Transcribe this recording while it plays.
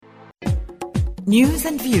News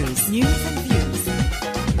and views. News and views.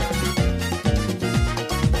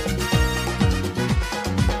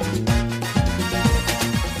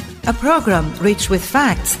 A program rich with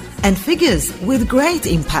facts and figures with great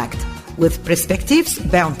impact, with perspectives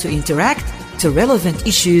bound to interact. To relevant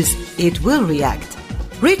issues, it will react.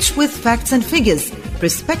 Rich with facts and figures,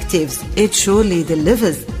 perspectives, it surely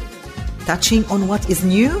delivers. Touching on what is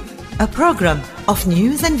new, a program of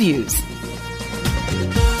news and views.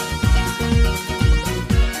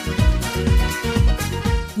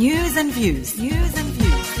 News and views. News and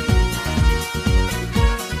views.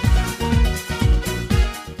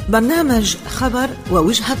 برنامج خبر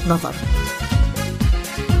ووجهة نظر.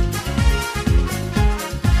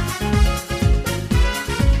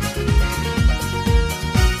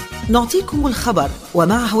 نعطيكم الخبر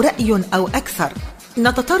ومعه رأي أو أكثر.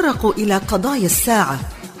 نتطرق إلى قضايا الساعة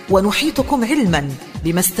ونحيطكم علما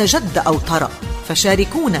بما استجد أو طرأ،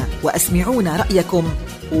 فشاركونا وأسمعونا رأيكم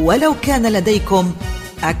ولو كان لديكم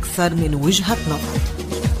أكثر من وجهة نظر.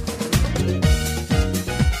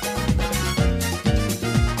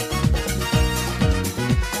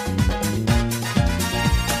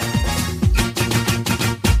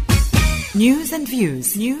 News and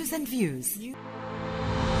views. News and views.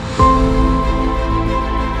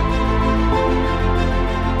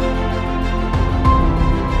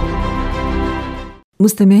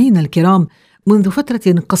 مستمعينا الكرام، منذ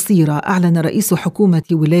فترة قصيرة أعلن رئيس حكومة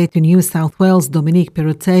ولاية نيو ساوث ويلز دومينيك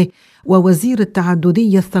بيروتي ووزير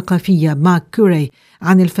التعددية الثقافية ماك كوري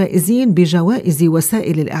عن الفائزين بجوائز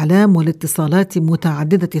وسائل الإعلام والاتصالات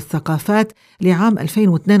متعددة الثقافات لعام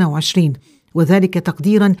 2022، وذلك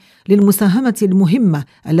تقديراً للمساهمة المهمة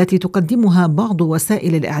التي تقدمها بعض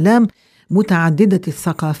وسائل الإعلام متعددة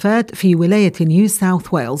الثقافات في ولاية نيو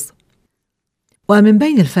ساوث ويلز. ومن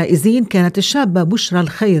بين الفائزين كانت الشابة بشرى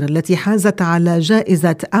الخير التي حازت على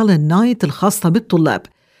جائزة ألين نايت الخاصة بالطلاب.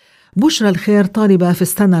 بشرى الخير طالبة في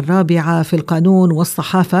السنة الرابعة في القانون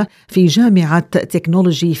والصحافة في جامعة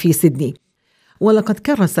تكنولوجي في سيدني، ولقد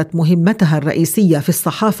كرست مهمتها الرئيسية في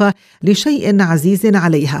الصحافة لشيء عزيز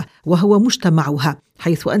عليها وهو مجتمعها،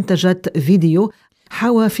 حيث أنتجت فيديو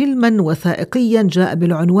حوى فيلما وثائقيا جاء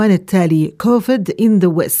بالعنوان التالي COVID in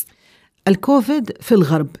the West، الكوفيد في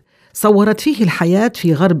الغرب. صورت فيه الحياة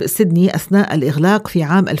في غرب سيدني أثناء الإغلاق في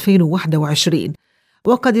عام 2021.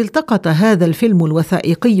 وقد التقط هذا الفيلم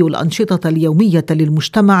الوثائقي الأنشطة اليومية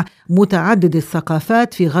للمجتمع متعدد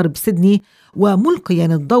الثقافات في غرب سيدني، وملقيا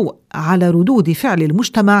الضوء على ردود فعل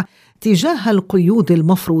المجتمع تجاه القيود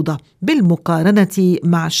المفروضة بالمقارنة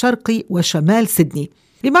مع شرق وشمال سيدني.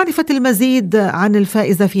 لمعرفة المزيد عن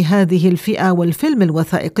الفائزة في هذه الفئة والفيلم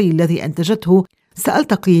الوثائقي الذي أنتجته،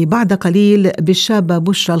 سألتقي بعد قليل بالشابة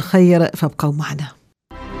بشرى الخير، فابقوا معنا.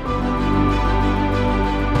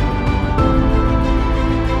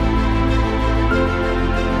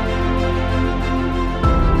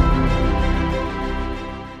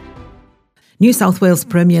 New South Wales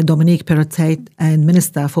Premier Dominic Perrottet and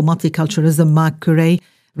Minister for Multiculturalism Mark Curray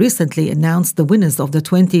recently announced the winners of the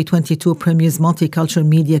 2022 Premier's Multicultural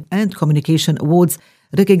Media and Communication Awards,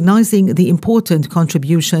 recognizing the important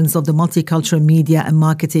contributions of the multicultural media and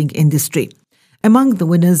marketing industry. Among the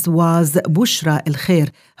winners was Bushra Al-Khair,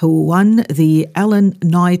 who won the Allen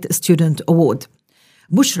Knight Student Award.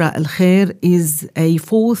 Bushra Al-Khair is a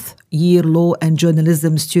fourth-year law and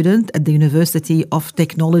journalism student at the University of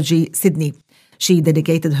Technology, Sydney. She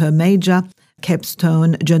dedicated her major,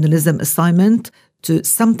 capstone journalism assignment to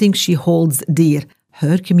something she holds dear,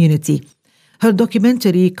 her community. Her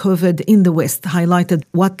documentary, COVID in the West, highlighted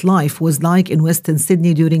what life was like in Western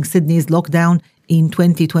Sydney during Sydney's lockdown in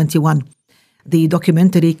 2021. The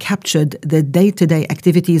documentary captured the day-to-day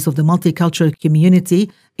activities of the multicultural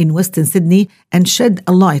community in Western Sydney and shed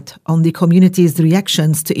a light on the community's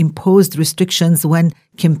reactions to imposed restrictions when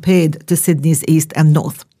compared to Sydney's East and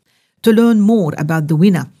North. To learn more about the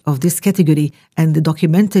winner of this category and the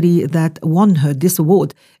documentary that won her this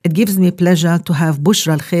award, it gives me pleasure to have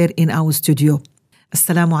Bushra Al-Khair in our studio.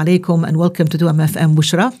 Assalamu alaikum and welcome to 2MFM,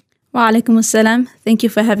 Bushra. Wa alaikum assalam. Thank you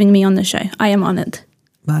for having me on the show. I am honored.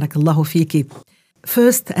 Barakallahu fiki.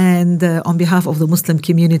 First, and on behalf of the Muslim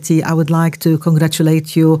community, I would like to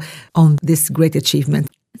congratulate you on this great achievement.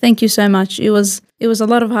 Thank you so much. It was a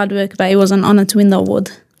lot of hard work, but it was an honor to win the award.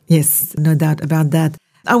 Yes, no doubt about that.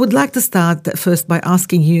 I would like to start first by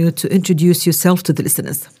asking you to introduce yourself to the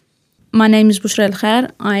listeners. My name is Bushra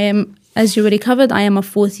Al-Khair. I am, as you already covered, I am a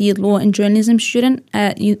fourth-year law and journalism student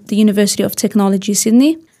at the University of Technology,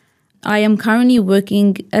 Sydney. I am currently working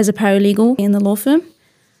as a paralegal in the law firm,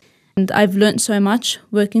 and I've learned so much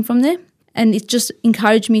working from there. And it just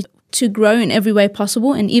encouraged me to grow in every way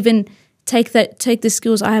possible, and even take the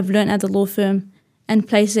skills I have learned at the law firm and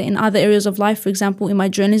place it in other areas of life, for example, in my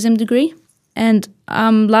journalism degree. And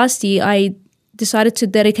last year, I decided to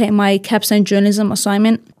dedicate my capstone journalism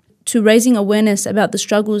assignment to raising awareness about the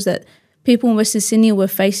struggles that people in Western Sydney were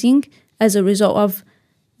facing as a result of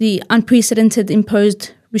the unprecedented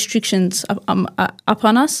imposed restrictions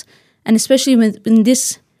upon us, and especially when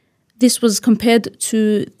this was compared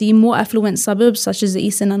to the more affluent suburbs, such as the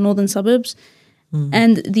eastern and northern suburbs,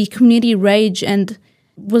 and the community rage and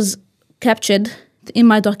was captured in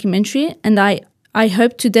my documentary, and I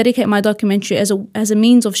hope to dedicate my documentary as a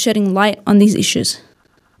means of shedding light on these issues.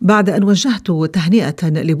 بعد أن وجهت تهنئة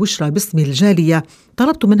لبشرى باسم الجالية،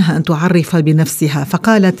 طلبت منها أن تعرف بنفسها،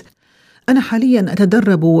 فقالت: أنا حالياً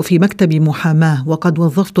أتدرب في مكتب محاماة، وقد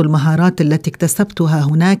وظفت المهارات التي اكتسبتها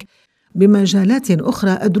هناك بمجالات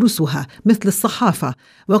أخرى أدرسها مثل الصحافة،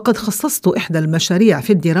 وقد خصصت إحدى المشاريع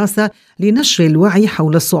في الدراسة لنشر الوعي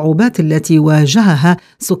حول الصعوبات التي واجهها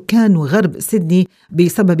سكان غرب سيدني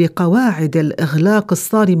بسبب قواعد الإغلاق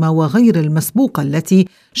الصارمة وغير المسبوقة التي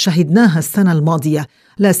شهدناها السنة الماضية،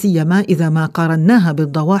 لا سيما إذا ما قارناها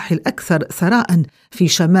بالضواحي الأكثر ثراء في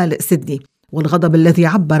شمال سيدني والغضب الذي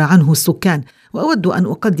عبر عنه السكان. وأود أن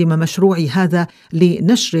أقدم مشروعي هذا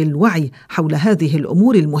لنشر الوعي حول هذه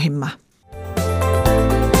الأمور المهمة.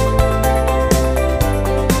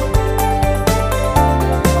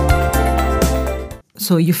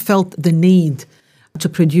 So you felt the need to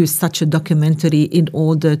produce such a documentary in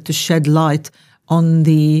order to shed light on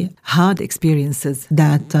the hard experiences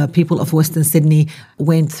that people of Western Sydney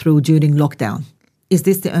went through during lockdown. Is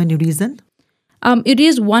this the only reason? It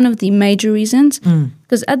is one of the major reasons,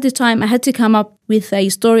 because at the time I had to come up with a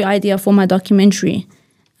story idea for my documentary,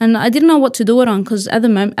 and I didn't know what to do it on because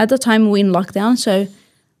at the time we were in lockdown, so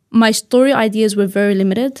my story ideas were very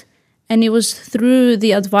limited, and it was through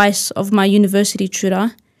the advice of my university tutor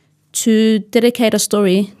to dedicate a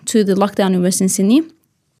story to the lockdown in Western Sydney,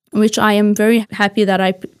 which I am very happy that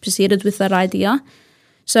I proceeded with that idea.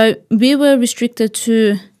 So we were restricted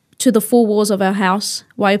to the four walls of our house,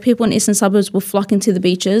 while people in eastern suburbs were flocking to the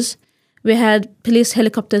beaches. We had police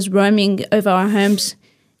helicopters roaming over our homes,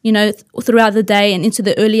 throughout the day and into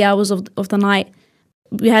the early hours of the night.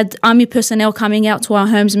 We had army personnel coming out to our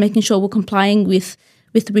homes and making sure we're complying with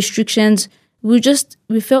restrictions.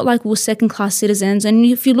 We felt like we were second-class citizens. And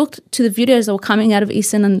if you looked to the videos that were coming out of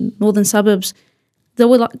eastern and northern suburbs, they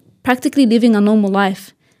were like practically living a normal life.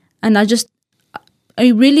 And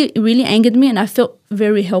it really, really angered me, and I felt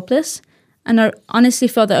very helpless. And I honestly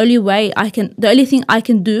felt the only thing I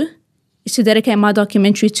can do is to dedicate my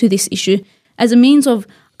documentary to this issue as a means of,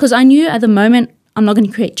 because I knew at the moment I'm not going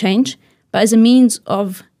to create change, but as a means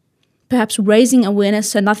of perhaps raising awareness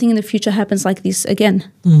so nothing in the future happens like this again.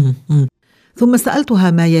 ثم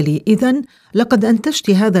سألتها ما يلي: إذن لقد أنتجت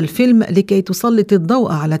هذا الفيلم لكي تسلط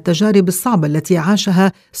الضوء على التجارب الصعبة التي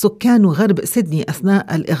عاشها سكان غرب سيدني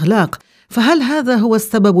أثناء الإغلاق، فهل هذا هو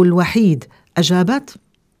السبب الوحيد؟ أجابت: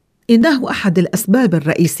 إنه أحد الأسباب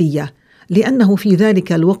الرئيسية، لأنه في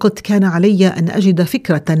ذلك الوقت كان علي أن أجد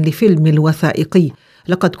فكرة لفيلم الوثائقي.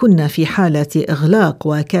 لقد كنا في حالة إغلاق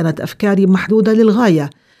وكانت أفكاري محدودة للغاية،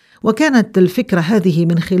 وكانت الفكرة هذه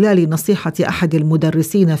من خلال نصيحة أحد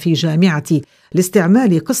المدرسين في جامعتي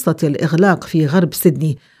لاستعمال قصة الإغلاق في غرب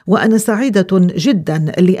سيدني، وأنا سعيدة جدا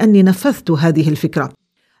لأني نفذت هذه الفكرة.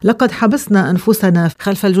 لقد حبسنا أنفسنا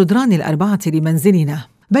خلف الجدران الأربعة لمنزلنا،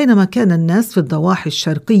 بينما كان الناس في الضواحي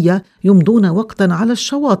الشرقية يمضون وقتا على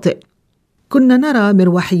الشواطئ. كنا نرى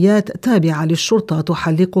مروحيات تابعة للشرطة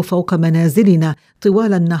تحلق فوق منازلنا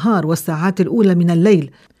طوال النهار والساعات الأولى من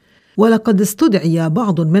الليل، ولقد استدعي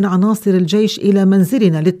بعض من عناصر الجيش إلى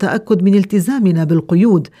منزلنا للتأكد من التزامنا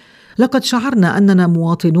بالقيود. لقد شعرنا أننا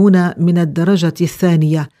مواطنون من الدرجة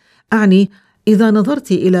الثانية، أعني إذا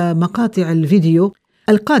نظرت إلى مقاطع الفيديو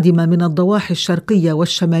القادمة من الضواحي الشرقية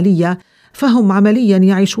والشمالية فهم عمليا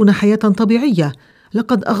يعيشون حياة طبيعية.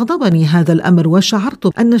 لقد أغضبني هذا الأمر،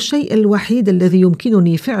 وشعرت أن الشيء الوحيد الذي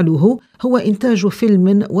يمكنني فعله هو إنتاج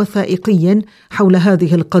فيلم وثائقي حول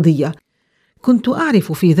هذه القضية. كنت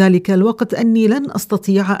أعرف في ذلك الوقت أني لن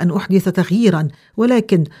أستطيع أن أحدث تغييرا،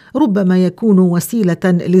 ولكن ربما يكون وسيلة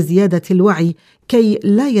لزيادة الوعي كي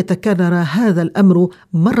لا يتكرر هذا الأمر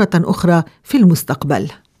مرة أخرى في المستقبل.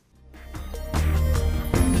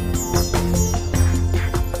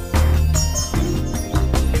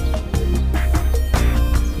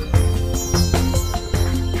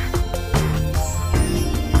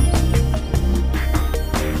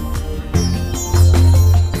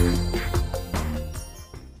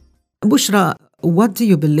 Bushra, what do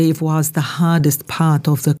you believe was the hardest part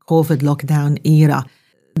of the COVID lockdown era?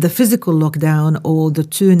 the physical lockdown or the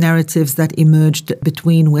two narratives that emerged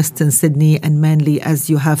between Western Sydney and Manly, as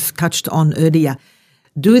you have touched on earlier,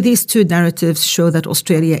 do these two narratives show that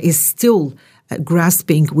Australia is still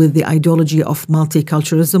grasping with the ideology of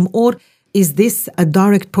multiculturalism, or is this a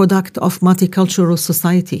direct product of multicultural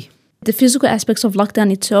society? The physical aspects of lockdown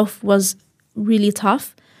itself was really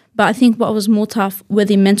tough, but I think what was more tough were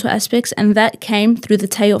the mental aspects, and that came through the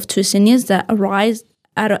tale of two seniors that arise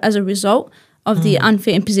as a result of the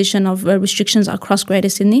unfair imposition of restrictions across Greater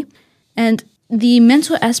Sydney. And the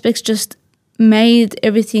mental aspects just made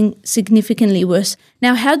everything significantly worse.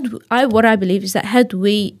 Now, what I believe is that had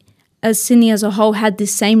we, as Sydney as a whole, had the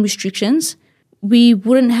same restrictions, we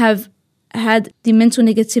wouldn't have had the mental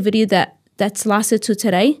negativity that's lasted to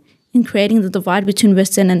today in creating the divide between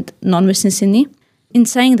Western and non-Western Sydney. In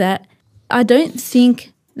saying that, I don't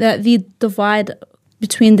think that the divide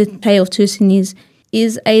between the tale of two Sydneys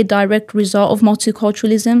is a direct result of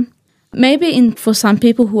multiculturalism. Maybe for some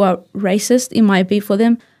people who are racist, it might be for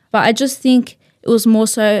them, but I just think it was more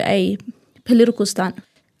so a political stunt.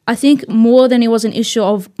 I think more than it was an issue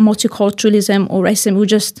of multiculturalism or racism, it was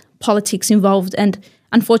just politics involved, and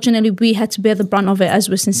unfortunately we had to bear the brunt of it as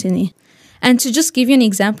Western Sydney. And to just give you an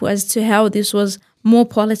example as to how this was more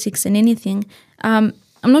politics than anything, I'm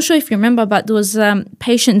not sure if you remember, but there was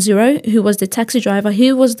Patient Zero, who was the taxi driver.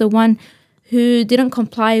 He was the one who didn't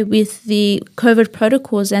comply with the COVID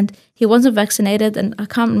protocols, and he wasn't vaccinated, and I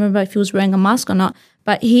can't remember if he was wearing a mask or not,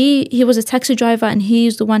 but he was a taxi driver, and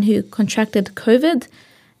he's the one who contracted COVID,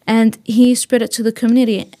 and he spread it to the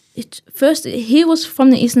community. First, he was from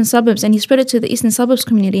the eastern suburbs, and he spread it to the eastern suburbs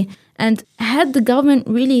community. And had the government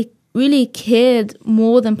really cared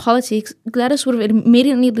more than politics, Gladys would have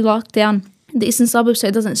immediately locked down the eastern suburbs so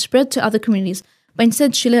it doesn't spread to other communities. But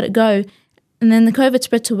instead, she let it go. And then the COVID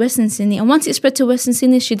spread to Western Sydney. And once it spread to Western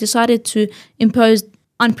Sydney, she decided to impose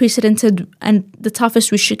unprecedented and the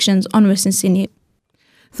toughest restrictions on Western Sydney.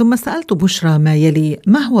 ثم سألت بشرى ما يلي: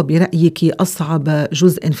 ما هو برأيك أصعب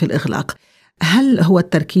جزء في الإغلاق؟ هل هو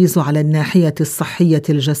التركيز على الناحية الصحية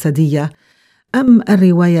الجسدية، أم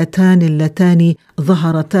الروايتان اللتان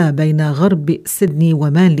ظهرتا بين غرب سيدني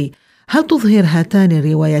ومانلي؟ هل تظهر هاتان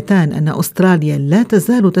الروايتان أن أستراليا لا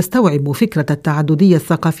تزال تستوعب فكرة التعددية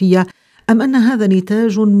الثقافية، أم أن هذا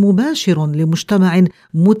نتاج مباشر لمجتمع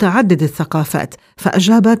متعدد الثقافات؟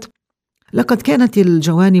 فأجابت: لقد كانت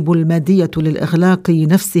الجوانب المادية للإغلاق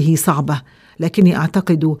نفسه صعبة، لكني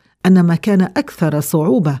أعتقد أن ما كان أكثر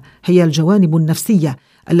صعوبة هي الجوانب النفسية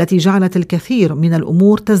التي جعلت الكثير من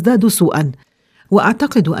الأمور تزداد سوءا.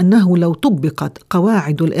 وأعتقد أنه لو طبقت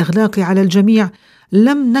قواعد الإغلاق على الجميع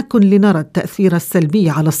لم نكن لنرى التأثير السلبي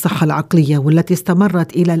على الصحة العقلية والتي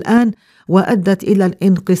استمرت إلى الآن وأدت إلى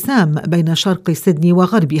الانقسام بين شرق سيدني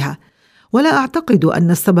وغربها. ولا أعتقد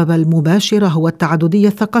أن السبب المباشر هو التعددية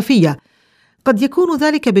الثقافية. قد يكون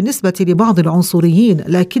ذلك بالنسبة لبعض العنصريين،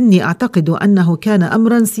 لكني أعتقد أنه كان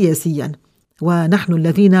أمرا سياسيا، ونحن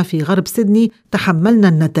الذين في غرب سيدني تحملنا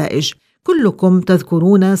النتائج. كلكم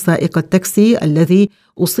تذكرون سائق التاكسي الذي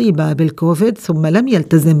أصيب بالكوفيد ثم لم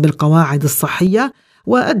يلتزم بالقواعد الصحية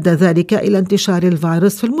وأدى ذلك إلى انتشار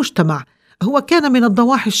الفيروس في المجتمع. هو كان من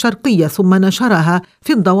الضواحي الشرقية ثم نشرها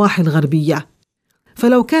في الضواحي الغربية.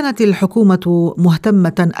 فلو كانت الحكومة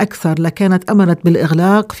مهتمة أكثر لكانت أمرت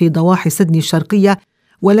بالإغلاق في ضواحي سيدني الشرقية،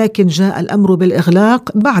 ولكن جاء الأمر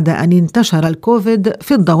بالإغلاق بعد أن انتشر الكوفيد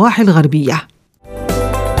في الضواحي الغربية.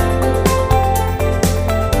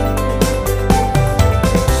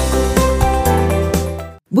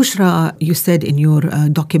 Bushra, you said in your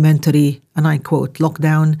documentary, and I quote,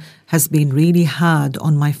 "Lockdown has been really hard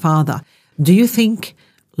on my father." Do you think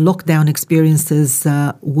lockdown experiences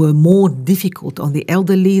were more difficult on the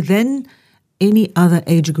elderly than any other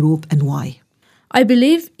age group, and why? I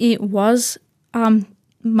believe it was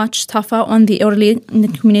much tougher on the elderly in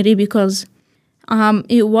the community because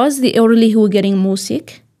it was the elderly who were getting more sick.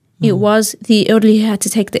 It was the elderly who had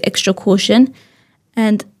to take the extra caution,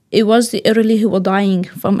 and it was the elderly who were dying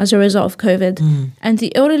as a result of COVID. And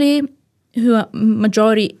the elderly, who are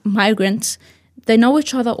majority migrants, they know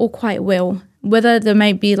each other all quite well, whether they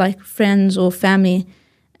may be like friends or family.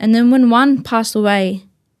 And then when one passed away,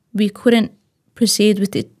 we couldn't proceed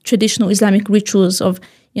with the traditional Islamic rituals of,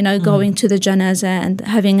 going to the janazah and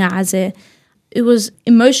having a azeh. It was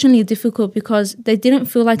emotionally difficult because they didn't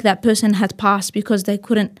feel like that person had passed because they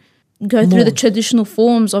couldn't go through the traditional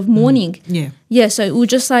forms of mourning. Yeah, so it was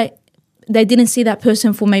just like they didn't see that person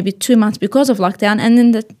for maybe 2 months because of lockdown, and then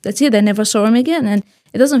that's it, they never saw him again, and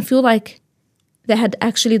it doesn't feel like they had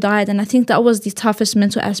actually died. And I think that was the toughest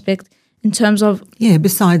mental aspect. in terms of... Yeah,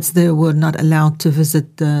 besides they were not allowed to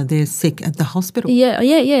visit their sick at the hospital.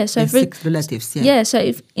 Yeah. So sick relatives, yeah. Yeah, so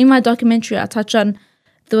in my documentary I touch on,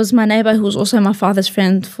 there was my neighbour who was also my father's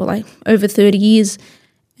friend for like over 30 years,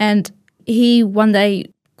 and he one day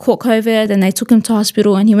caught COVID and they took him to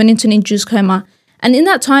hospital and he went into an induced coma. And in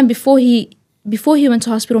that time before he went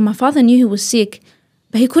to hospital, my father knew he was sick,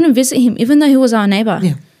 but he couldn't visit him even though he was our neighbour.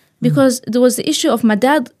 Yeah. Because there was the issue of my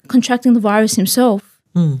dad contracting the virus himself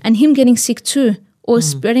and him getting sick too, or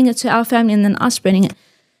spreading it to our family and then us spreading it.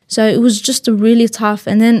 So it was just really tough.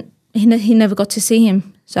 And then he never got to see him.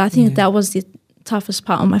 So I think that was the toughest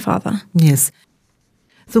part on my father. Yes.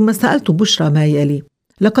 ثم سألت بشرى ما يلي: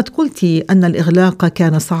 لقد قلت أن الإغلاق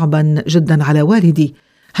كان صعبا جدا على والدي.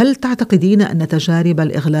 هل تعتقدين أن تجارب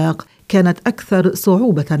الإغلاق كانت أكثر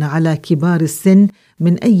صعوبة على كبار السن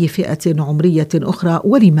من أي فئة عمرية أخرى،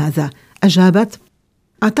 ولماذا؟ أجابت: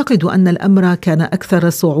 أعتقد أن الأمر كان أكثر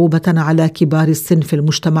صعوبة على كبار السن في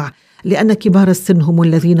المجتمع، لأن كبار السن هم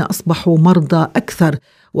الذين أصبحوا مرضى أكثر،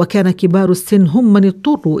 وكان كبار السن هم من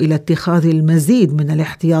اضطروا إلى اتخاذ المزيد من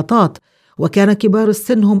الاحتياطات، وكان كبار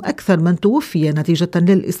السن هم أكثر من توفي نتيجة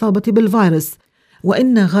للإصابة بالفيروس.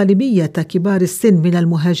 وإن غالبية كبار السن من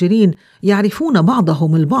المهاجرين يعرفون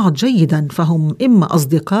بعضهم البعض جيدا، فهم إما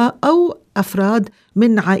أصدقاء أو أفراد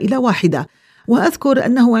من عائلة واحدة. وأذكر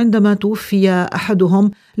أنه عندما توفي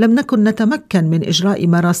أحدهم لم نكن نتمكن من إجراء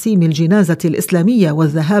مراسيم الجنازة الإسلامية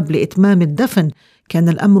والذهاب لإتمام الدفن. كان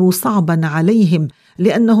الأمر صعبا عليهم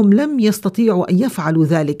لأنهم لم يستطيعوا أن يفعلوا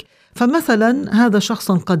ذلك. فمثلا هذا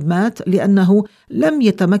شخص قد مات لأنه لم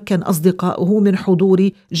يتمكن أصدقاؤه من حضور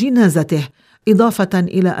جنازته، إضافة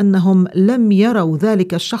إلى أنهم لم يروا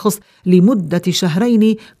ذلك الشخص لمدة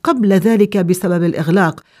شهرين قبل ذلك بسبب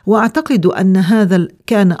الإغلاق. وأعتقد أن هذا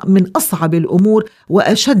كان من أصعب الأمور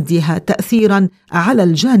وأشدها تأثيرا على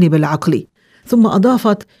الجانب العقلي. ثم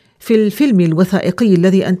أضافت: في الفيلم الوثائقي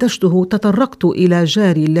الذي أنتجته تطرقت إلى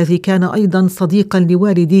جاري الذي كان أيضا صديقا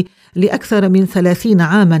لوالدي لأكثر من 30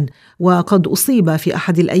 عاما، وقد أصيب في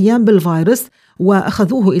أحد الأيام بالفيروس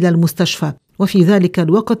وأخذوه إلى المستشفى. وفي ذلك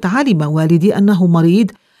الوقت علم والدي أنه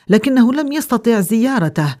مريض، لكنه لم يستطع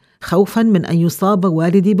زيارته خوفا من أن يصاب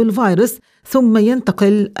والدي بالفيروس ثم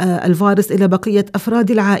ينتقل الفيروس إلى بقية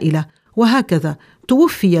أفراد العائلة. وهكذا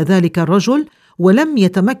توفي ذلك الرجل ولم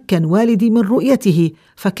يتمكن والدي من رؤيته،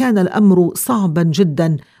 فكان الأمر صعبا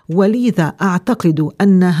جدا. ولذا أعتقد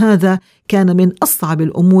أن هذا كان من أصعب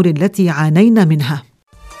الأمور التي عانينا منها.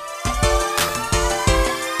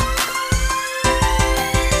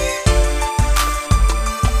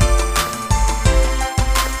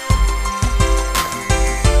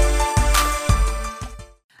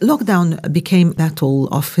 Lockdown became a battle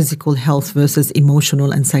of physical health versus emotional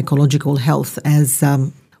and psychological health, as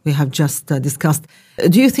we have just discussed.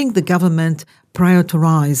 Do you think the government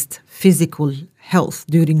prioritized physical health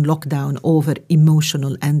during lockdown over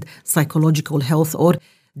emotional and psychological health, or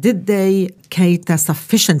did they cater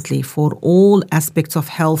sufficiently for all aspects of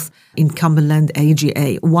health in Cumberland AGA?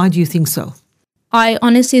 Why do you think so? I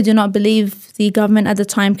honestly do not believe the government at the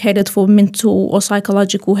time catered for mental or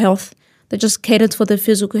psychological health. They just catered for the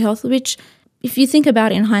physical health, which, if you think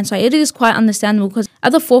about it in hindsight, it is quite understandable, because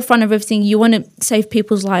at the forefront of everything, you want to save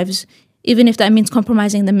people's lives, even if that means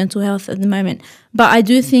compromising their mental health at the moment. But I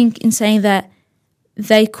do think in saying that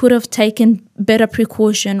they could have taken better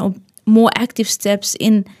precaution or more active steps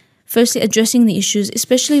in firstly addressing the issues,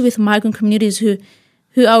 especially with migrant communities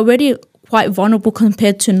who are already quite vulnerable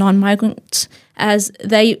compared to non-migrants, as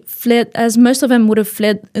they fled, as most of them would have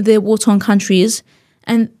fled their war-torn countries.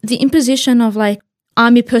 And the imposition of like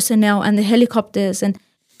army personnel and the helicopters, and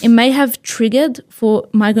it may have triggered for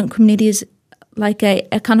migrant communities like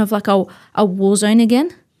a kind of like a war zone again.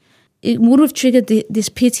 It would have triggered this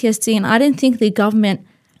PTSD, and I don't think the government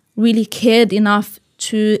really cared enough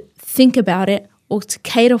to think about it or to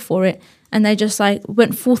cater for it. And they just like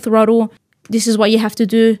went full throttle. This is what you have to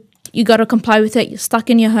do. You got to comply with it. You're stuck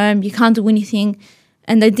in your home. You can't do anything.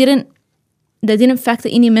 And they didn't factor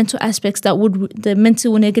any mental aspects the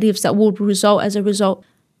mental negatives that would result as a result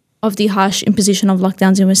of the harsh imposition of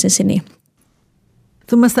lockdowns in Western Sydney.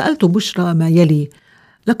 ثم سألت بشرى ما يلي: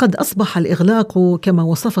 لقد أصبح الإغلاق كما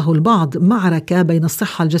وصفه البعض معركة بين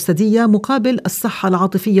الصحة الجسدية مقابل الصحة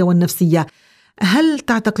العاطفية والنفسية. هل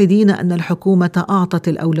تعتقدين أن الحكومة أعطت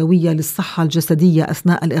الأولوية للصحة الجسدية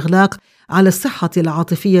أثناء الإغلاق على الصحة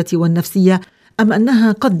العاطفية والنفسية، أم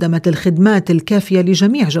أنها قدمت الخدمات الكافية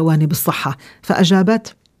لجميع جوانب الصحة؟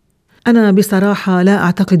 فأجابت: أنا بصراحة لا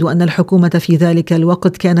أعتقد أن الحكومة في ذلك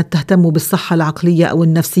الوقت كانت تهتم بالصحة العقلية أو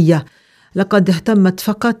النفسية. لقد اهتمت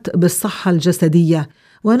فقط بالصحة الجسدية،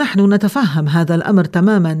 ونحن نتفهم هذا الأمر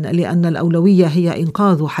تماما، لأن الأولوية هي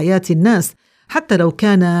إنقاذ حياة الناس حتى لو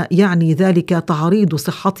كان يعني ذلك تعريض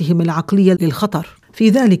صحتهم العقلية للخطر في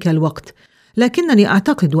ذلك الوقت. لكنني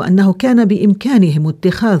أعتقد أنه كان بإمكانهم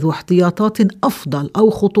اتخاذ احتياطات أفضل أو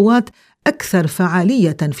خطوات أكثر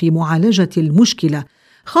فعالية في معالجة المشكلة،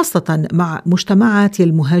 خاصة مع مجتمعات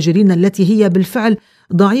المهاجرين التي هي بالفعل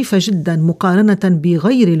ضعيفة جدا مقارنة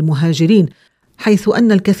بغير المهاجرين، حيث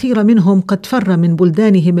أن الكثير منهم قد فر من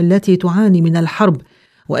بلدانهم التي تعاني من الحرب،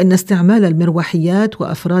 وأن استعمال المروحيات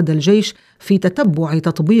وأفراد الجيش في تتبع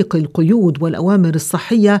تطبيق القيود والأوامر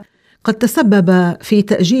الصحية قد تسبب في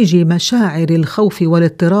تأجيج مشاعر الخوف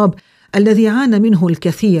والاضطراب الذي عانى منه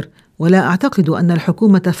الكثير. ولا أعتقد أن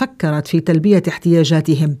الحكومة فكرت في تلبية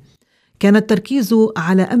احتياجاتهم. كان التركيز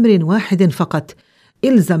على أمر واحد فقط: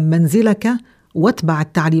 إلزم منزلك واتبع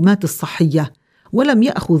التعليمات الصحية، ولم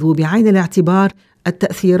يأخذوا بعين الاعتبار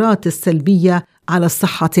التأثيرات السلبية على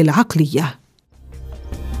الصحة العقلية.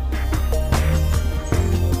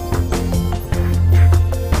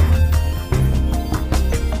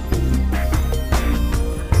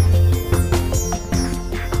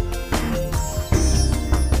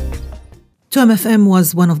 TOM-FM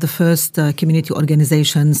was one of the first community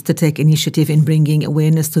organizations to take initiative in bringing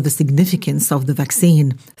awareness to the significance of the vaccine.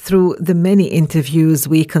 Through the many interviews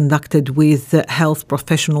we conducted with health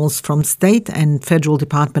professionals from state and federal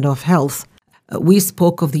Department of Health, we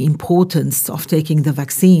spoke of the importance of taking the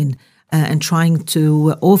vaccine and trying to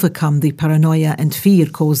overcome the paranoia and fear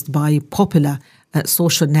caused by popular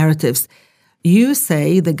social narratives. You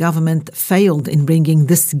say the government failed in bringing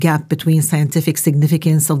this gap between scientific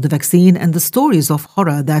significance of the vaccine and the stories of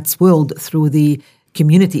horror that swirled through the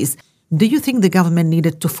communities. Do you think the government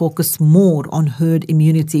needed to focus more on herd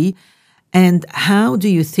immunity? And how do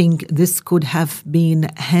you think this could have been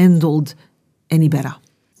handled any better?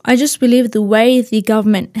 I just believe the way the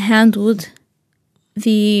government handled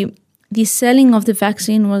the selling of the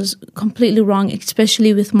vaccine was completely wrong,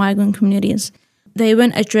 especially with migrant communities. They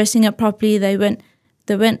weren't addressing it properly. They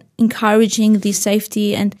weren't encouraging the safety,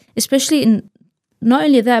 and especially in not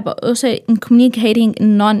only that, but also in communicating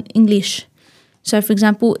in non-English. So, for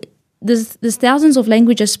example, there's thousands of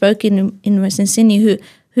languages spoken in Western Sydney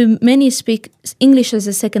who many speak English as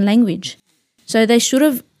a second language. So they should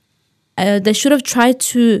have tried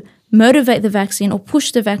to motivate the vaccine or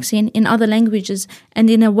push the vaccine in other languages and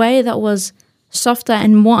in a way that was softer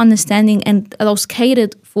and more understanding and that was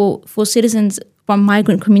catered for citizens from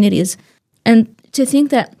migrant communities. And to think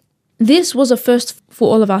that this was a first for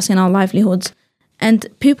all of us in our livelihoods, and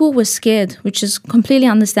people were scared, which is completely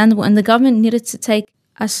understandable, and the government needed to take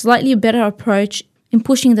a slightly better approach in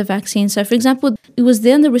pushing the vaccine. So, for example, it was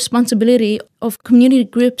then the responsibility of community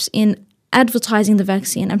groups in advertising the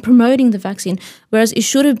vaccine and promoting the vaccine, whereas it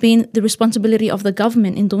should have been the responsibility of the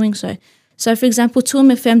government in doing so. So, for example,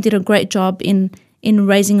 TOM-FM did a great job in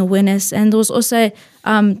raising awareness, and there was also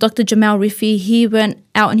Dr. Jamal Rifi. He went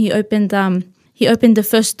out and he opened the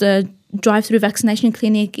first drive-through vaccination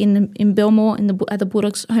clinic in Belmore at the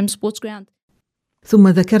Bulldogs home sports ground. ثم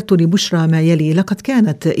ذكرت لبشرى ما يلي: لقد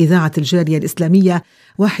كانت إذاعة الجالية الإسلامية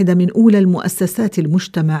واحدة من أولى المؤسسات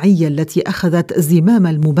المجتمعية التي أخذت زمام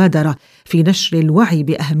المبادرة في نشر الوعي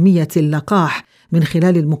بأهمية اللقاح من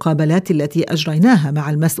خلال المقابلات التي أجريناها مع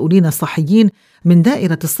المسؤولين الصحيين من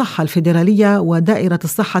دائرة الصحة الفيدرالية ودائرة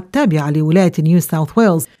الصحة التابعة لولاية نيو ساوث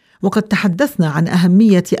ويلز. وقد تحدثنا عن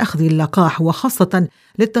أهمية أخذ اللقاح، وخاصة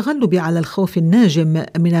للتغلب على الخوف الناجم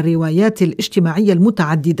من الروايات الاجتماعية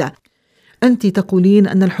المتعددة. أنت تقولين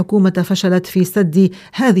أن الحكومة فشلت في سد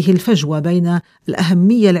هذه الفجوة بين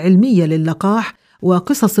الأهمية العلمية للقاح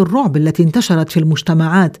وقصص الرعب التي انتشرت في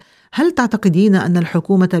المجتمعات. هل تعتقدين أن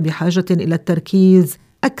الحكومة بحاجة إلى التركيز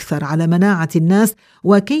أكثر على مناعة الناس؟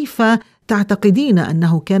 وكيف تعتقدين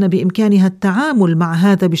أنه كان بإمكانها التعامل مع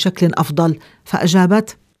هذا بشكل أفضل؟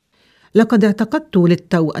 فأجابت: لقد اعتقدت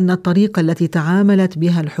للتو أن الطريقة التي تعاملت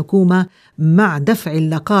بها الحكومة مع دفع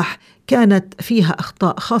اللقاح كانت فيها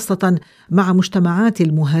أخطاء، خاصة مع مجتمعات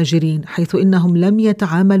المهاجرين، حيث إنهم لم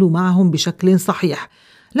يتعاملوا معهم بشكل صحيح.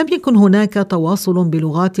 لم يكن هناك تواصل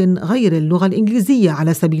بلغات غير اللغة الإنجليزية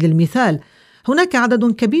على سبيل المثال. هناك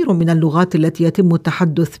عدد كبير من اللغات التي يتم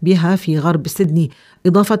التحدث بها في غرب سيدني،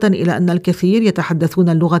 إضافة إلى أن الكثير يتحدثون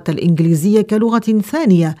اللغة الإنجليزية كلغة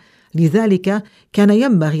ثانية. لذلك كان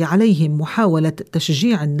ينبغي عليهم محاولة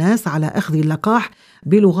تشجيع الناس على أخذ اللقاح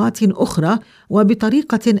بلغات أخرى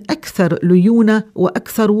وبطريقة أكثر ليونة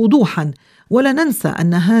وأكثر وضوحا. ولا ننسى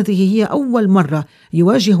أن هذه هي أول مرة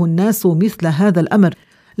يواجه الناس مثل هذا الأمر.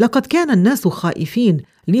 لقد كان الناس خائفين،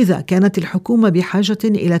 لذا كانت الحكومة بحاجة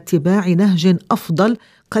إلى اتباع نهج أفضل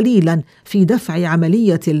قليلا في دفع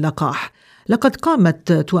عملية اللقاح. لقد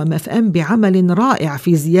قامت توام اف ام بعمل رائع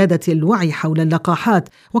في زيادة الوعي حول اللقاحات،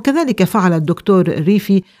 وكذلك فعل الدكتور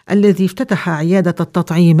ريفي الذي افتتح عيادة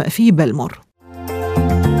التطعيم في بلمور.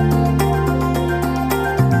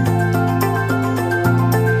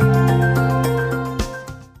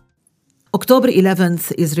 October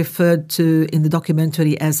 11th is referred to in the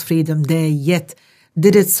documentary as Freedom Day, yet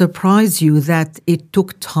did it surprise you that it took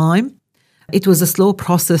time? It was a slow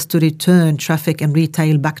process to return traffic and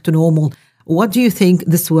retail back to normal. What do you think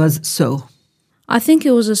this was so? I think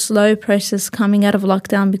it was a slow process coming out of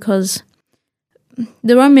lockdown because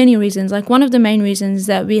there are many reasons. Like one of the main reasons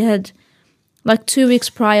that we had, like 2 weeks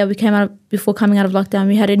prior, before coming out of lockdown,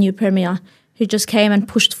 we had a new premier who just came and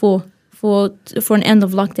pushed for an end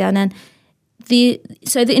of lockdown. And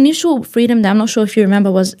so the initial Freedom Day, I'm not sure if you remember,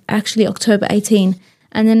 was actually October 18.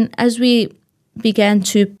 And then as we began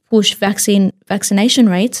to push vaccination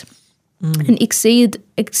rates and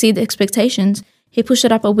exceed expectations, he pushed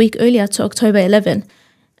it up a week earlier to October 11.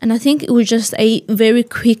 And I think it was just a very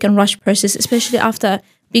quick and rushed process, especially after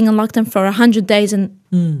being in lockdown for 100 days and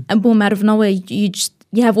boom, out of nowhere,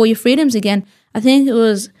 you have all your freedoms again. I think it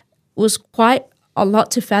was quite a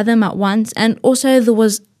lot to fathom at once. And also there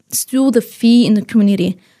was still the fear in the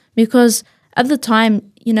community because at the time,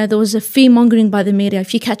 you know, there was a fear mongering by the media.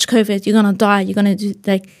 If you catch COVID, you're going to die. You're going to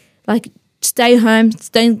do like stay home,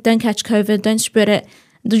 don't catch COVID, don't spread it.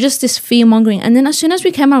 There's just this fear mongering. And then as soon as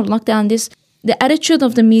we came out of lockdown, the attitude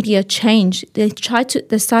of the media changed. They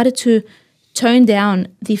started to tone down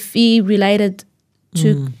the fear related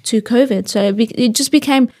to COVID. So it just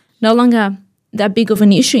became no longer that big of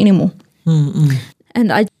an issue anymore. And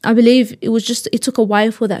I believe it took a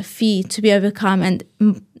while for that fear to be overcome. And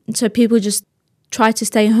so people just tried to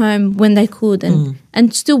stay home when they could. And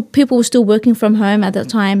still, people were still working from home at that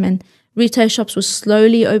time. And retail shops were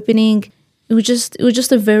slowly opening. It was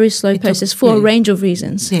just a very slow process for a range of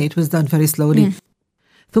reasons. Yeah, it was done very slowly. Yeah.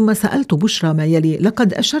 ثم سألت بشرى ما يلي: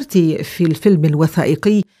 لقد أشرت في الفيلم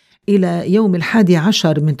الوثائقي إلى يوم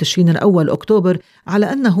 11 من تشرين الأول أكتوبر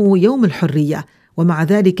على أنه يوم الحرية، ومع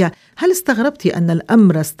ذلك هل استغربت أن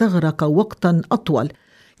الأمر استغرق وقتا أطول؟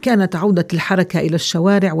 كانت عودة الحركة إلى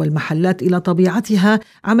الشوارع والمحلات إلى طبيعتها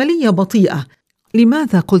عملية بطيئة.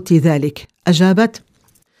 لماذا قلت ذلك؟ أجابت: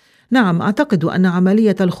 نعم، أعتقد أن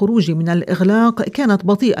عملية الخروج من الإغلاق كانت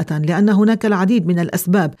بطيئة لأن هناك العديد من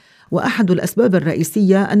الأسباب، وأحد الأسباب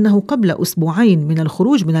الرئيسية أنه قبل أسبوعين من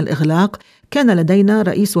الخروج من الإغلاق كان لدينا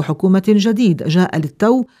رئيس حكومة جديد جاء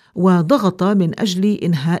للتو وضغط من أجل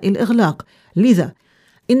إنهاء الإغلاق. لذا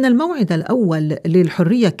إن الموعد الأول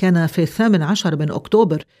للحرية كان في 18 من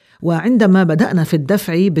أكتوبر، وعندما بدأنا في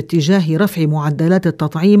الدفع باتجاه رفع معدلات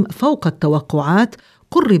التطعيم فوق التوقعات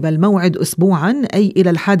قرب الموعد أسبوعاً أي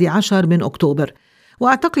إلى 11 من أكتوبر.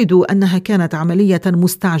 وأعتقد أنها كانت عملية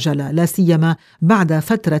مستعجلة لا سيما بعد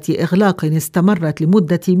فترة إغلاق استمرت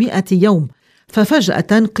لمدة 100 يوم،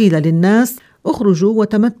 ففجأة قيل للناس اخرجوا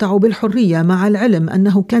وتمتعوا بالحرية، مع العلم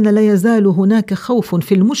أنه كان لا يزال هناك خوف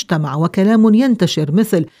في المجتمع وكلام ينتشر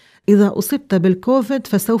مثل إذا أصبت بالكوفيد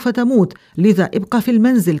فسوف تموت، لذا ابقى في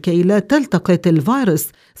المنزل كي لا تلتقط الفيروس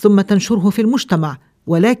ثم تنشره في المجتمع.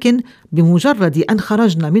 ولكن بمجرد أن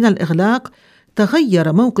خرجنا من الإغلاق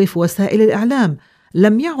تغير موقف وسائل الإعلام،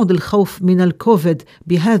 لم يعد الخوف من الكوفيد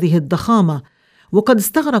بهذه الضخامة، وقد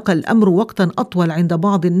استغرق الأمر وقتا أطول عند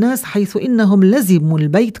بعض الناس حيث إنهم لزموا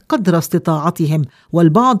البيت قدر استطاعتهم،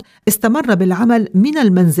 والبعض استمر بالعمل من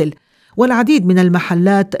المنزل، والعديد من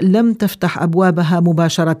المحلات لم تفتح أبوابها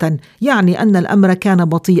مباشرة، يعني أن الأمر كان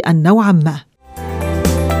بطيئا نوعا ما.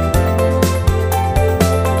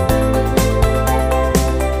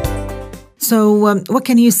 So what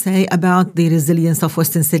can you say about the resilience of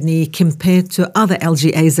Western Sydney compared to other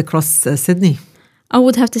LGAs across Sydney? I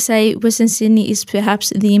would have to say Western Sydney is perhaps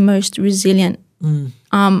the most resilient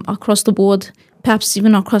across the board, perhaps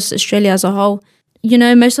even across Australia as a whole. You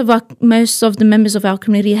know, most of the members of our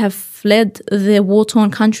community have fled their war-torn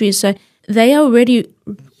countries, so they are already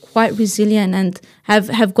quite resilient and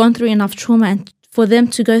have gone through enough trauma. And for them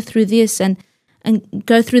to go through this and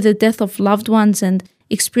go through the death of loved ones and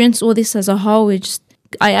experience all this as a whole,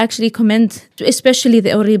 I actually commend especially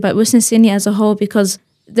the elderly, but Western Sydney as a whole, because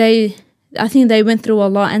I think they went through a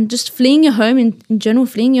lot, and just fleeing your home in general,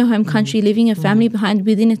 fleeing your home country, leaving your family behind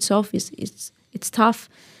within itself it's tough.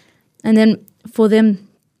 And then for them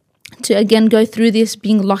to again go through this,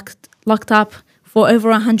 being locked up for over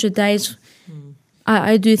 100 days,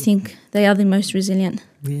 I do think they are the most resilient.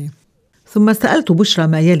 Yeah. ثم سألت بشرى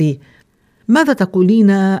ما يلي: ماذا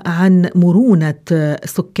تقولين عن مرونة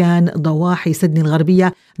سكان ضواحي سيدني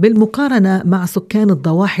الغربية بالمقارنة مع سكان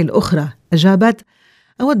الضواحي الأخرى؟ أجابت: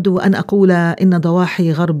 أود أن أقول إن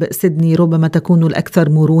ضواحي غرب سيدني ربما تكون الأكثر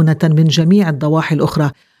مرونة من جميع الضواحي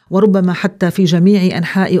الأخرى، وربما حتى في جميع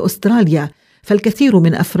أنحاء أستراليا، فالكثير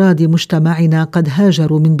من أفراد مجتمعنا قد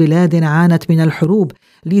هاجروا من بلاد عانت من الحروب،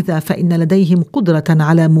 لذا فإن لديهم قدرة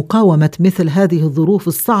على مقاومة مثل هذه الظروف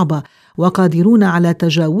الصعبة وقادرون على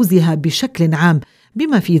تجاوزها بشكل عام،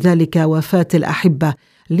 بما في ذلك وفاة الأحبة.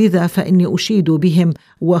 لذا فإني أشيد بهم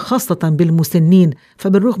وخاصة بالمسنين،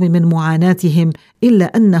 فبالرغم من معاناتهم إلا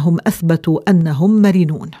أنهم أثبتوا أنهم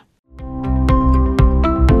مرنون.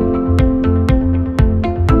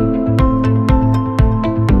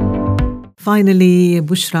 Finally,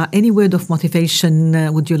 Bushra, any word of motivation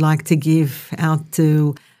would you like to give out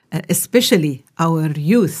to especially our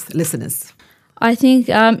youth listeners? I think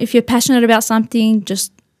if you're passionate about something,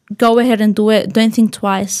 just go ahead and do it. Don't think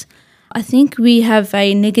twice. I think we have a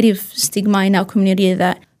negative stigma in our community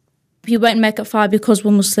that we won't make it far because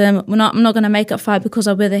we're Muslim. I'm not going to make it far because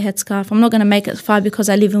I wear the headscarf. I'm not going to make it far because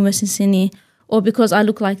I live in Western Sydney, or because I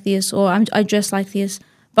look like this, or I dress like this.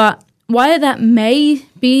 But while that may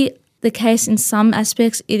be the case in some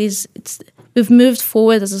aspects, we've moved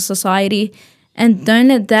forward as a society, and don't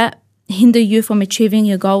let that hinder you from achieving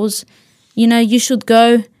your goals. You know, you should go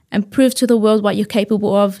and prove to the world what you're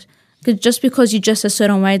capable of. Because just because you dress a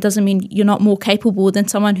certain way doesn't mean you're not more capable than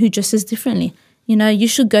someone who dresses differently. You know, you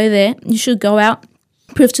should go there, you should go out,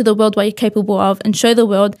 prove to the world what you're capable of, and show the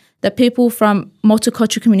world that people from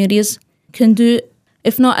multicultural communities can do,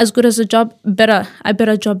 if not as good as a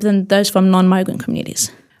better job than those from non-migrant communities.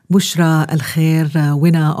 Bushra Al-Khair,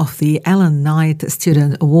 winner of the Allen Knight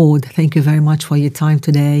Student Award, thank you very much for your time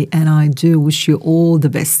today, and I do wish you all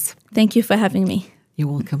the best. Thank you for having me.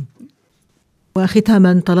 You're welcome.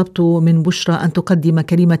 وختاما طلبت من بشرى أن تقدم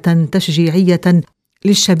كلمة تشجيعية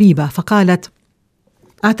للشبيبة، فقالت: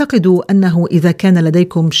 أعتقد أنه إذا كان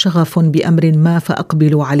لديكم شغف بأمر ما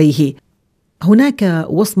فأقبلوا عليه. هناك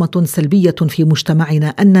وصمة سلبية في مجتمعنا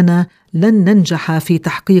أننا لن ننجح في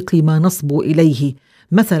تحقيق ما نصبو إليه.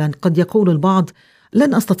 مثلا قد يقول البعض: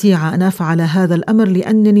 لن أستطيع أن أفعل هذا الأمر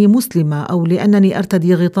لأنني مسلمة، أو لأنني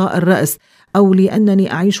أرتدي غطاء الرأس، أو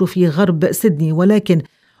لأنني أعيش في غرب سيدني. ولكن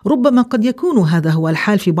ربما قد يكون هذا هو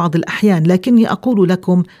الحال في بعض الأحيان، لكني أقول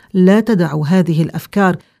لكم: لا تدعوا هذه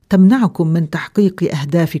الأفكار تمنعكم من تحقيق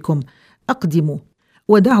أهدافكم. أقدموا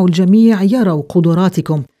ودعوا الجميع يروا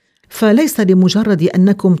قدراتكم، فليس لمجرد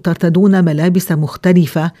أنكم ترتدون ملابس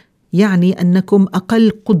مختلفة يعني أنكم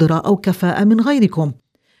أقل قدرة أو كفاءة من غيركم.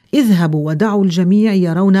 اذهبوا ودعوا الجميع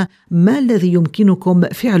يرون ما الذي يمكنكم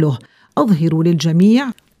فعله. أظهروا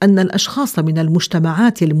للجميع أن الأشخاص من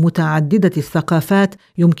المجتمعات المتعددة الثقافات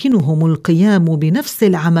يمكنهم القيام بنفس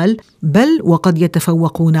العمل، بل وقد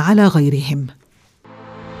يتفوقون على غيرهم.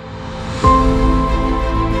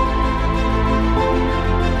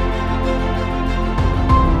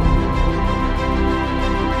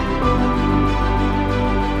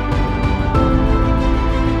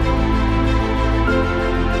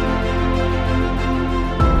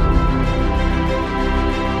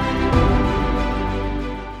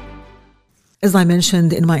 As I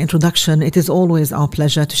mentioned in my introduction, it is always our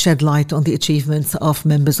pleasure to shed light on the achievements of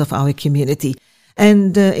members of our community.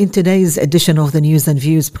 And in today's edition of the News and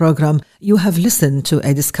Views program, you have listened to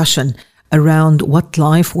a discussion around what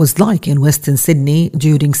life was like in Western Sydney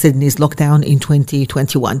during Sydney's lockdown in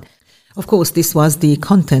 2021. Of course, this was the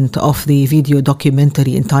content of the video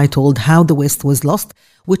documentary entitled How the West Was Lost,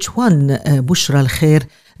 which won Bushra Al-Khair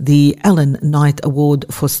the Allen Knight Award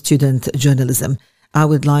for Student Journalism. I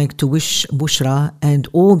would like to wish Bushra and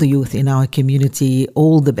all the youth in our community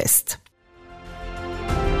all the best.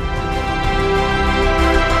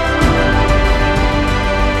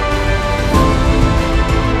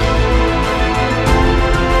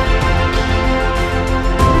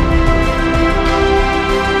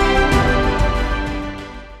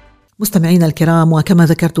 مستمعينا الكرام، وكما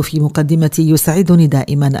ذكرت في مقدمتي، يسعدني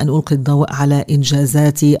دائما أن ألقي الضوء على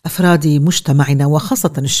إنجازات أفراد مجتمعنا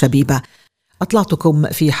وخاصة الشبيبة. أطلعتكم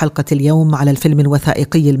في حلقة اليوم على الفيلم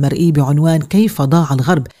الوثائقي المرئي بعنوان كيف ضاع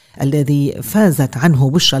الغرب، الذي فازت عنه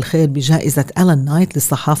بشرى الخير بجائزة ألان نايت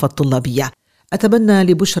للصحافة الطلابية. أتمنى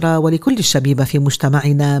لبشرى ولكل الشبيبة في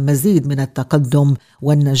مجتمعنا مزيد من التقدم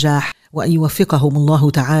والنجاح، وأن يوفقهم الله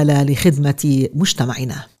تعالى لخدمة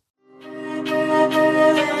مجتمعنا.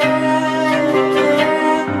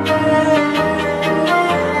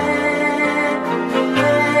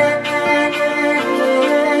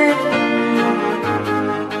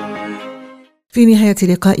 في نهاية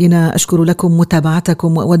لقائنا أشكر لكم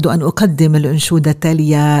متابعتكم، وأود أن أقدم الأنشودة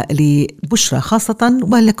التالية لبشرى خاصة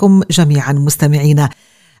ولكم جميعا مستمعينا.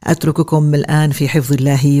 أترككم الآن في حفظ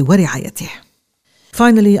الله ورعايته.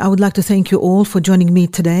 Finally, I would like to thank you all for joining me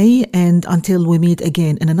today, and until we meet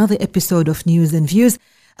again in another episode of News and Views,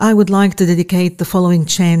 I would like to dedicate the following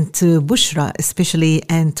chant to Bushra especially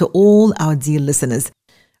and to all our dear listeners.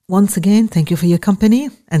 Once again, thank you for your company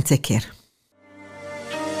and take care.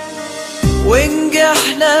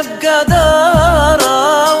 ونجحنا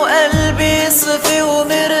بجدارة وقلبي صفي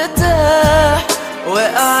ومرتاح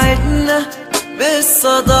وقعدنا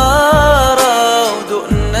بالصدارة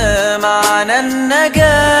ودقنا معنا النجاح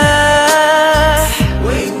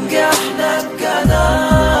ونجحنا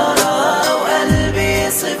بجدارة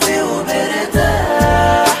وقلبي صفي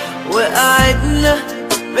ومرتاح وقعدنا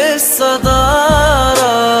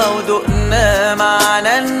بالصدارة ودقنا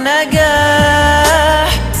معنا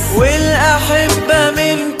النجاح والأحبة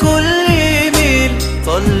من كل يمين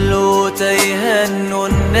طلوا تيهنوا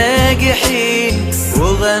الناجحين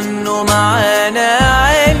وغنوا معانا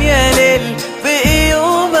عالية ليل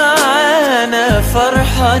بقيوا معانا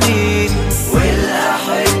فرحانين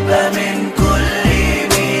والأحبة من كل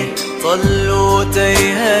يمين طلوا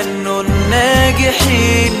تيهنوا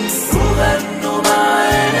الناجحين وغنوا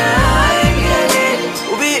معانا عالية ليل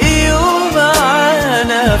وبقيوا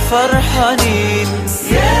معانا فرحانين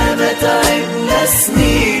يا ما تعبنا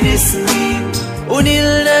سنين سنين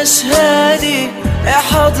ونلنا شهادة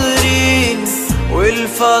حاضرين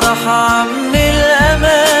والفرح عم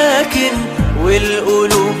الأماكن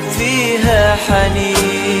والقلوب فيها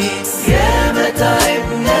حنين يا ما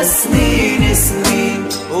تعبنا سنين سنين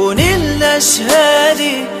ونلنا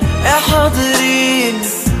شهادة حاضرين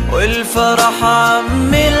والفرح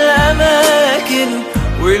عم الأماكن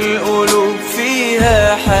والقلوب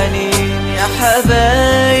فيها حنين يا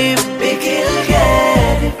حبايب بكل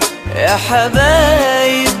جانب يا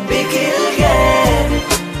حبايب بكل جانب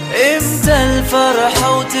امتى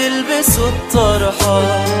الفرحة وتلبسوا الطرحة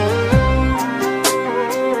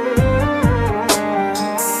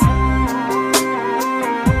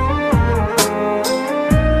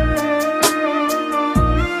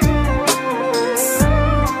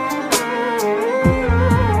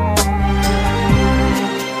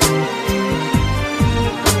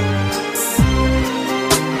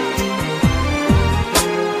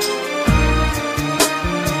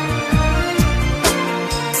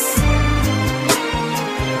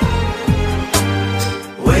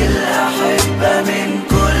من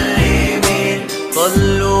كل يمين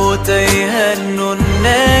طلوا تيهنوا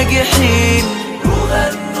الناجحين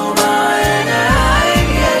وغنوا معانا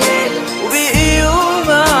عالية ليل وبقيوا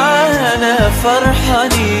معانا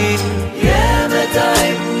فرحانين يا ما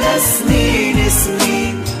تعبنا سنين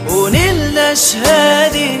سنين ونلنا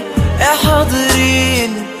شهادة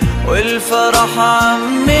حاضرين والفرح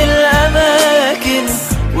عم الأماكن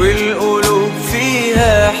والقلوب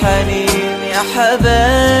فيها حنين يا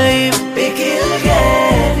حبايب بكل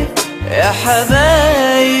جانب يا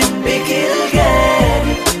حبايب بكل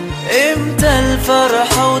جانب امتى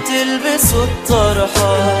الفرحة وتلبسوا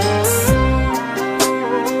الطرحة